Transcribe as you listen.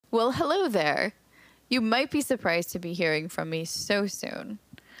Well, hello there. You might be surprised to be hearing from me so soon.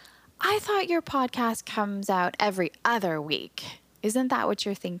 I thought your podcast comes out every other week. Isn't that what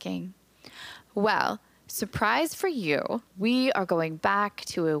you're thinking? Well, surprise for you, we are going back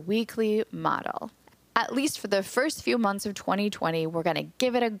to a weekly model. At least for the first few months of 2020, we're going to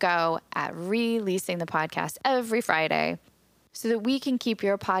give it a go at releasing the podcast every Friday, so that we can keep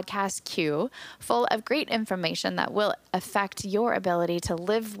your podcast queue full of great information that will affect your ability to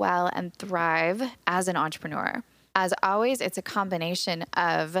live well and thrive as an entrepreneur. As always, it's a combination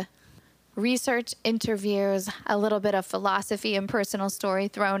of research, interviews, a little bit of philosophy and personal story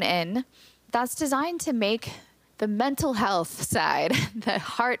thrown in. That's designed to make the mental health side, the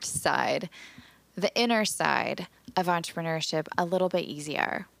heart side, the inner side of entrepreneurship a little bit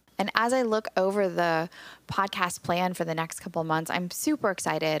easier. And as I look over the podcast plan for the next couple of months, I'm super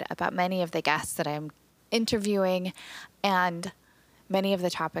excited about many of the guests that I'm interviewing and many of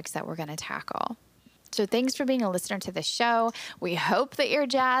the topics that we're going to tackle. So thanks for being a listener to the show. We hope that you're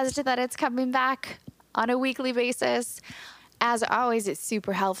jazzed that it's coming back on a weekly basis. As always, it's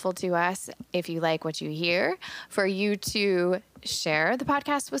super helpful to us, if you like what you hear, for you to share the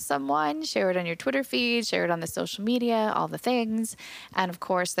podcast with someone, share it on your Twitter feed, share it on the social media, all the things. And of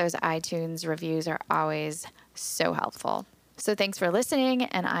course, those iTunes reviews are always so helpful. So thanks for listening,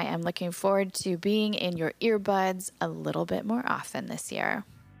 and I am looking forward to being in your earbuds a little bit more often this year.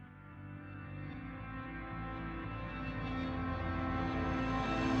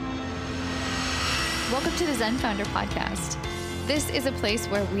 Welcome to the Zen Founder Podcast. This is a place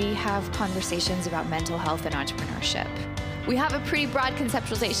where we have conversations about mental health and entrepreneurship. We have a pretty broad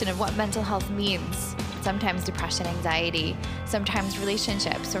conceptualization of what mental health means. Sometimes depression, anxiety, sometimes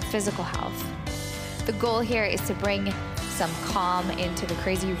relationships or physical health. The goal here is to bring some calm into the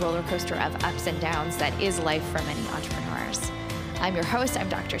crazy roller coaster of ups and downs that is life for many entrepreneurs. I'm your host. I'm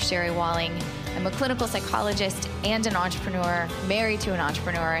Dr. Sherry Walling. I'm a clinical psychologist and an entrepreneur, married to an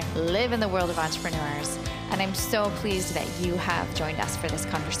entrepreneur, live in the world of entrepreneurs, and I'm so pleased that you have joined us for this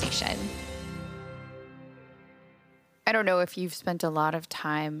conversation. I don't know if you've spent a lot of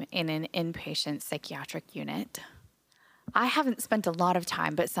time in an inpatient psychiatric unit. I haven't spent a lot of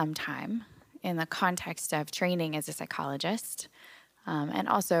time, but some time in the context of training as a psychologist, and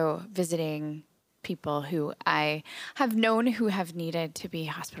also visiting people who I have known who have needed to be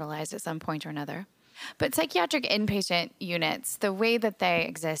hospitalized at some point or another. But psychiatric inpatient units, the way that they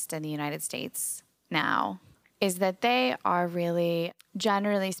exist in the United States now is that they are really,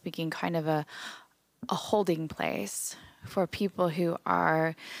 generally speaking, kind of a holding place for people who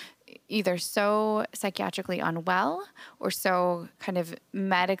are either so psychiatrically unwell or so kind of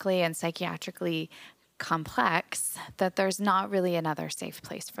medically and psychiatrically complex that there's not really another safe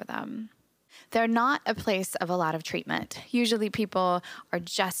place for them. They're not a place of a lot of treatment. Usually people are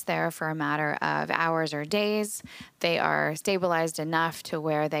just there for a matter of hours or days. They are stabilized enough to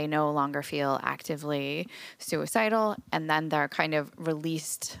where they no longer feel actively suicidal, and then they're kind of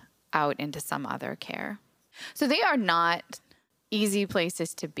released out into some other care. So they are not easy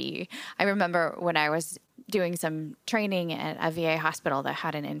places to be. I remember when I was doing some training at a VA hospital that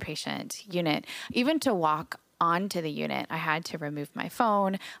had an inpatient unit, even to walk onto the unit, I had to remove my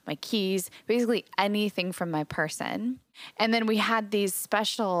phone, my keys, basically anything from my person. And then we had these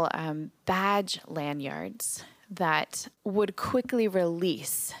special badge lanyards that would quickly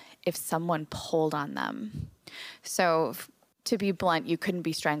release if someone pulled on them. So to be blunt, you couldn't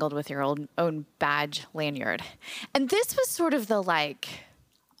be strangled with your own badge lanyard. And this was sort of the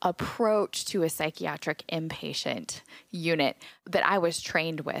approach to a psychiatric inpatient unit that I was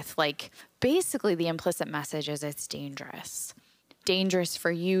trained with. Basically the implicit message is it's dangerous. Dangerous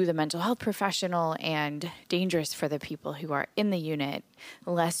for you, the mental health professional, and dangerous for the people who are in the unit,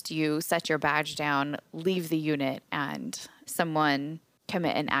 lest you set your badge down, leave the unit, and someone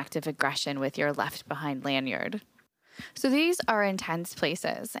commit an act of aggression with your left behind lanyard. So these are intense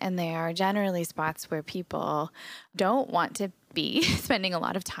places, and they are generally spots where people don't want to be spending a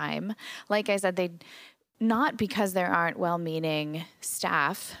lot of time. Like I said, not because there aren't well-meaning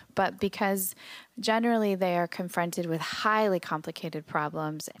staff, but because generally they are confronted with highly complicated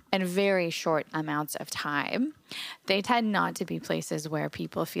problems and very short amounts of time. They tend not to be places where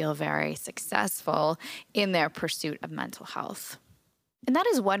people feel very successful in their pursuit of mental health. And that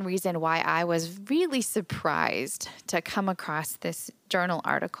is one reason why I was really surprised to come across this journal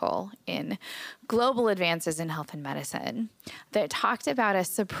article in Global Advances in Health and Medicine that talked about a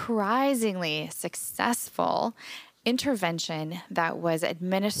surprisingly successful intervention that was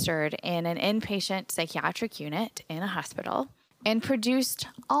administered in an inpatient psychiatric unit in a hospital and produced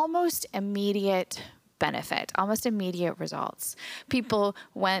almost immediate benefit, almost immediate results. People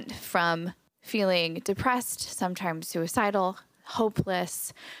went from feeling depressed, sometimes suicidal,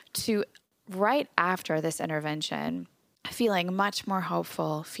 hopeless, to right after this intervention, feeling much more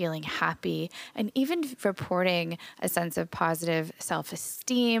hopeful, feeling happy, and even reporting a sense of positive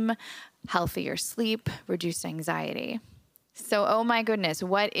self-esteem, healthier sleep, reduced anxiety. So, oh my goodness,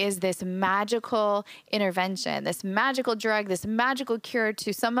 what is this magical intervention, this magical drug, this magical cure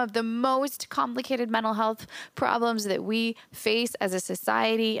to some of the most complicated mental health problems that we face as a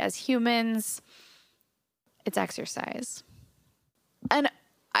society, as humans? It's exercise. And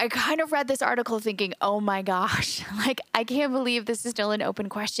I kind of read this article thinking, oh my gosh, like I can't believe this is still an open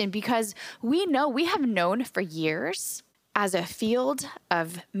question, because we have known for years as a field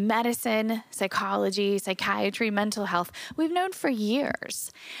of medicine, psychology, psychiatry, mental health, we've known for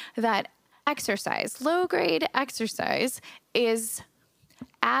years that exercise, low-grade exercise, is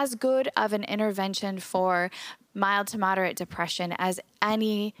as good of an intervention for mild to moderate depression as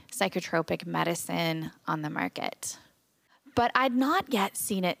any psychotropic medicine on the market. But I'd not yet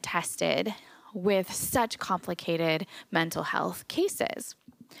seen it tested with such complicated mental health cases.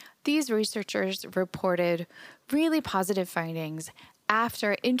 These researchers reported really positive findings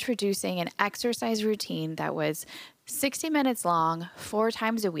after introducing an exercise routine that was 60 minutes long, 4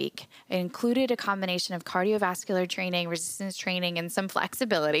 times a week. It included a combination of cardiovascular training, resistance training, and some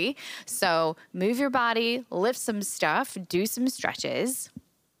flexibility. So move your body, lift some stuff, do some stretches.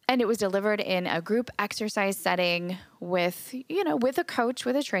 And it was delivered in a group exercise setting with a coach,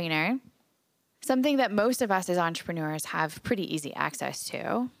 with a trainer, something that most of us as entrepreneurs have pretty easy access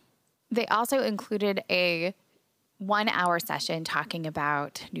to. They also included a 1-hour session talking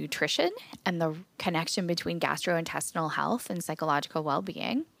about nutrition and the connection between gastrointestinal health and psychological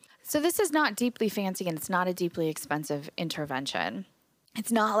well-being. So this is not deeply fancy, and it's not a deeply expensive intervention.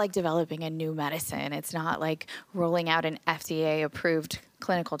 It's not like developing a new medicine. It's not like rolling out an FDA-approved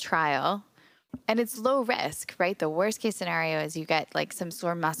clinical trial. And it's low risk, right? The worst case scenario is you get like some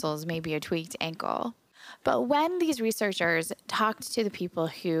sore muscles, maybe a tweaked ankle. But when these researchers talked to the people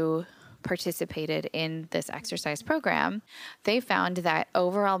who participated in this exercise program, they found that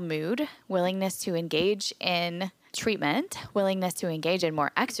overall mood, willingness to engage in treatment, willingness to engage in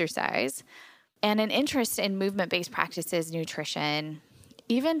more exercise, and an interest in movement-based practices, nutrition,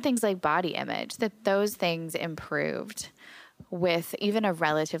 even things like body image, that those things improved with even a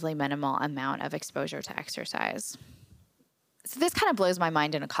relatively minimal amount of exposure to exercise. So this kind of blows my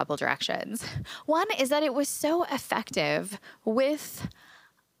mind in a couple directions. One is that it was so effective with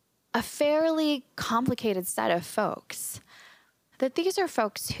a fairly complicated set of folks, that these are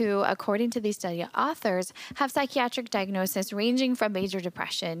folks who, according to these study authors, have psychiatric diagnosis ranging from major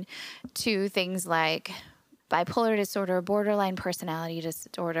depression to things like bipolar disorder, borderline personality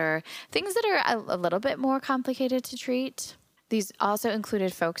disorder, things that are a little bit more complicated to treat. These also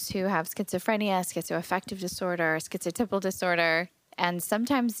included folks who have schizophrenia, schizoaffective disorder, schizotypal disorder, and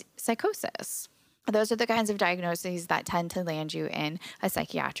sometimes psychosis. Those are the kinds of diagnoses that tend to land you in a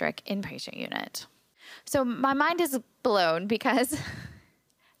psychiatric inpatient unit. So my mind is blown because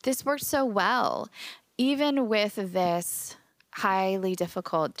this worked so well, even with this highly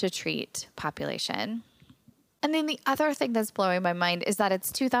difficult to treat population. And then the other thing that's blowing my mind is that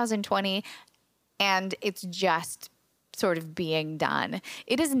it's 2020 and it's just sort of being done.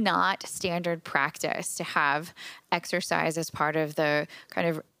 It is not standard practice to have exercise as part of the kind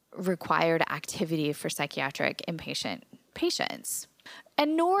of required activity for psychiatric inpatient patients.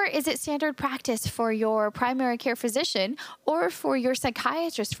 And nor is it standard practice for your primary care physician or for your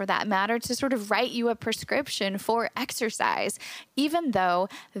psychiatrist, for that matter, to sort of write you a prescription for exercise, even though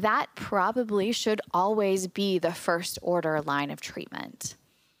that probably should always be the first order line of treatment.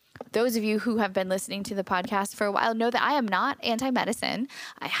 Those of you who have been listening to the podcast for a while know that I am not anti-medicine.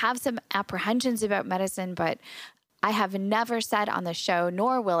 I have some apprehensions about medicine, but I have never said on the show,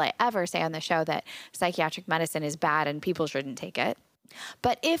 nor will I ever say on the show, that psychiatric medicine is bad and people shouldn't take it.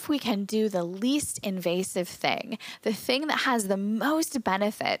 But if we can do the least invasive thing, the thing that has the most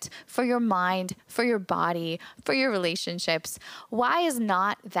benefit for your mind, for your body, for your relationships, why is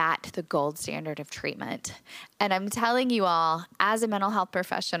not that the gold standard of treatment? And I'm telling you all, as a mental health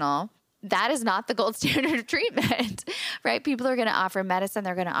professional, that is not the gold standard of treatment, right? People are going to offer medicine,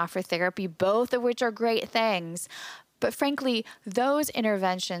 they're going to offer therapy, both of which are great things. But frankly, those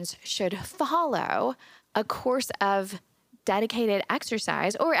interventions should follow a course of dedicated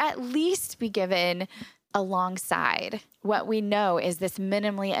exercise, or at least be given alongside what we know is this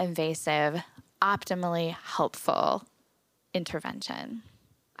minimally invasive, optimally helpful intervention.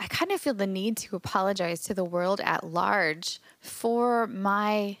 I kind of feel the need to apologize to the world at large for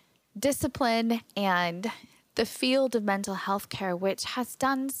my discipline and the field of mental health care, which has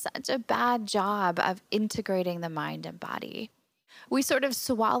done such a bad job of integrating the mind and body. We sort of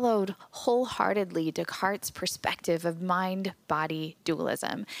swallowed wholeheartedly Descartes' perspective of mind-body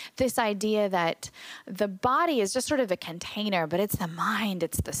dualism. This idea that the body is just sort of a container, but it's the mind,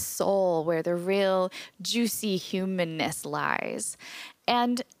 it's the soul where the real juicy humanness lies.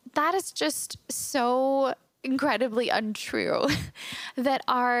 And that is just so incredibly untrue that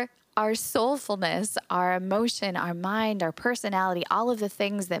our soulfulness, our emotion, our mind, our personality, all of the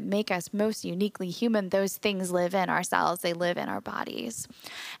things that make us most uniquely human, those things live in ourselves. They live in our bodies.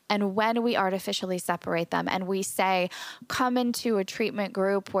 And when we artificially separate them and we say, come into a treatment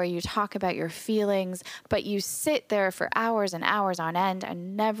group where you talk about your feelings, but you sit there for hours and hours on end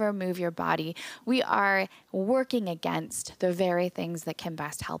and never move your body, we are working against the very things that can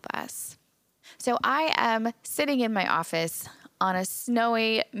best help us. So I am sitting in my office on a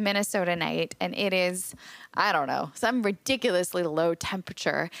snowy Minnesota night, and it is, I don't know, some ridiculously low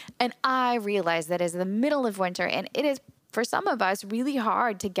temperature. And I realize that it's the middle of winter, and it is, for some of us, really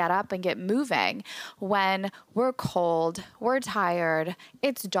hard to get up and get moving when we're cold, we're tired,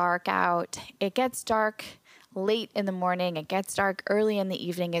 it's dark out, it gets dark late in the morning, it gets dark early in the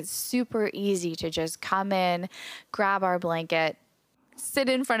evening. It's super easy to just come in, grab our blanket, sit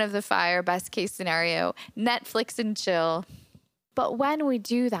in front of the fire, best case scenario, Netflix and chill. But when we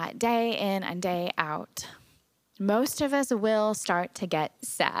do that day in and day out, most of us will start to get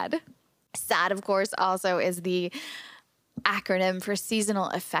sad. SAD, of course, also is the acronym for seasonal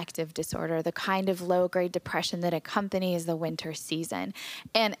affective disorder, the kind of low-grade depression that accompanies the winter season.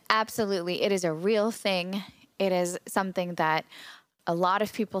 And absolutely, it is a real thing. It is something that a lot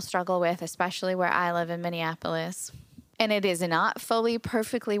of people struggle with, especially where I live in Minneapolis. And it is not fully,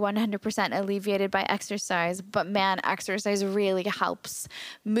 perfectly, 100% alleviated by exercise, but man, exercise really helps.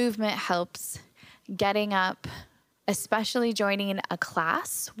 Movement helps. Getting up, especially joining a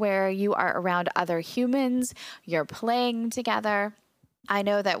class where you are around other humans, you're playing together. I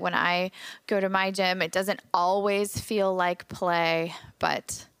know that when I go to my gym, it doesn't always feel like play,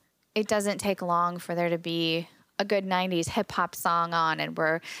 but it doesn't take long for there to be a good 90s hip hop song on and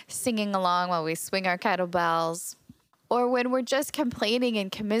we're singing along while we swing our kettlebells. Or when we're just complaining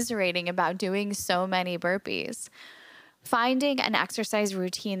and commiserating about doing so many burpees. Finding an exercise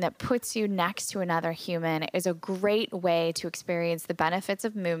routine that puts you next to another human is a great way to experience the benefits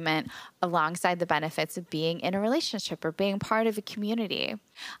of movement alongside the benefits of being in a relationship or being part of a community.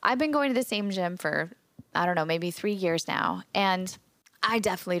 I've been going to the same gym for, I don't know, maybe 3 years now, and I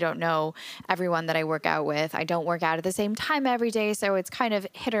definitely don't know everyone that I work out with. I don't work out at the same time every day, so it's kind of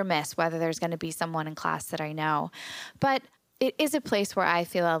hit or miss whether there's going to be someone in class that I know. But it is a place where I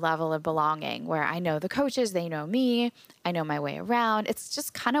feel a level of belonging, where I know the coaches, they know me, I know my way around. It's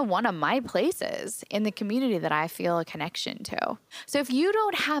just kind of one of my places in the community that I feel a connection to. So if you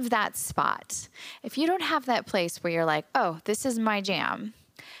don't have that spot, if you don't have that place where you're like, oh, this is my jam,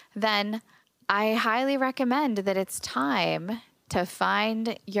 then I highly recommend that it's time to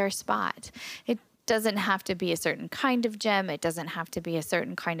find your spot. It doesn't have to be a certain kind of gym. It doesn't have to be a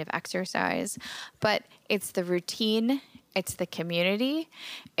certain kind of exercise, but it's the routine, it's the community,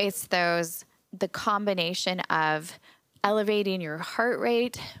 it's the combination of elevating your heart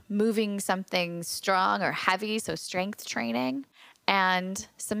rate, moving something strong or heavy, so strength training, and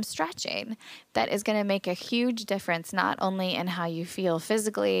some stretching that is going to make a huge difference, not only in how you feel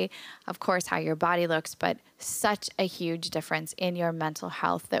physically, of course, how your body looks, but such a huge difference in your mental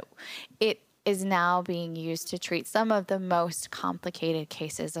health that it is now being used to treat some of the most complicated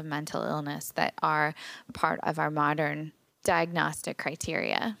cases of mental illness that are part of our modern diagnostic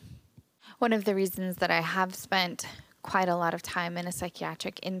criteria. One of the reasons that I have spent quite a lot of time in a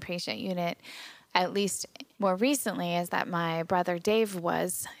psychiatric inpatient unit, at least more recently, is that my brother Dave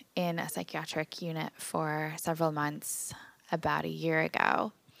was in a psychiatric unit for several months about a year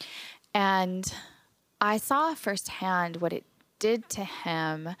ago. And I saw firsthand what it did to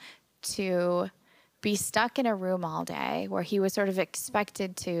him to be stuck in a room all day where he was sort of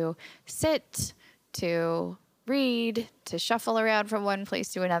expected to sit, to read, to shuffle around from one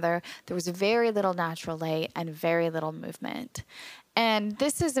place to another. There was very little natural light and very little movement. And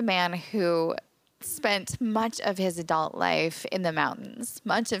this is a man who spent much of his adult life in the mountains,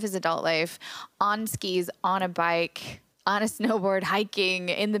 much of his adult life on skis, on a bike, on a snowboard, hiking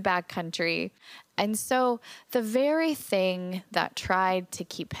in the backcountry. And so the very thing that tried to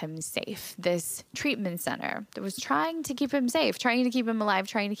keep him safe, this treatment center that was trying to keep him safe, trying to keep him alive,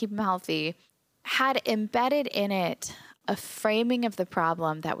 trying to keep him healthy, had embedded in it a framing of the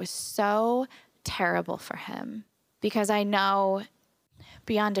problem that was so terrible for him. Because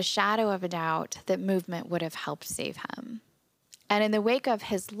beyond a shadow of a doubt that movement would have helped save him. And in the wake of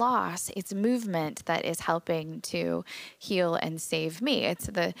his loss, it's movement that is helping to heal and save me. It's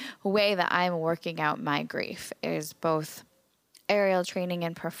the way that I'm working out my grief is both aerial training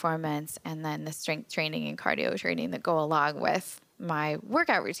and performance, and then the strength training and cardio training that go along with my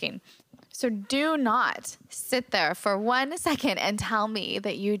workout routine. So do not sit there for 1 second and tell me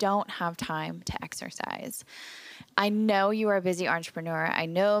that you don't have time to exercise. I know you are a busy entrepreneur. I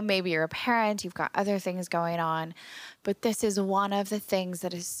know maybe you're a parent, you've got other things going on, but this is one of the things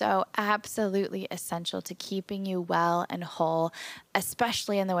that is so absolutely essential to keeping you well and whole,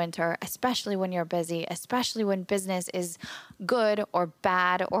 especially in the winter, especially when you're busy, especially when business is good or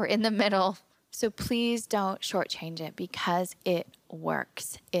bad or in the middle. So please don't shortchange it because it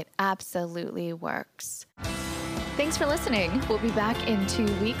works. It absolutely works. Thanks for listening. We'll be back in 2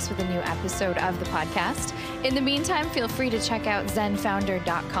 weeks with a new episode of the podcast. In the meantime, feel free to check out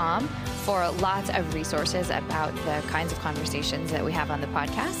zenfounder.com for lots of resources about the kinds of conversations that we have on the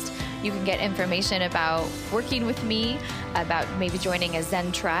podcast. You can get information about working with me, about maybe joining a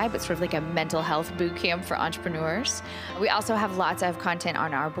Zen tribe. It's sort of like a mental health boot camp for entrepreneurs. We also have lots of content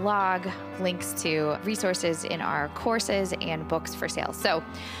on our blog, links to resources in our courses and books for sale. So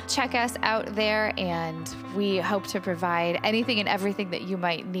check us out there, and we hope to provide anything and everything that you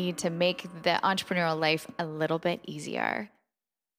might need to make the entrepreneurial life a little bit easier.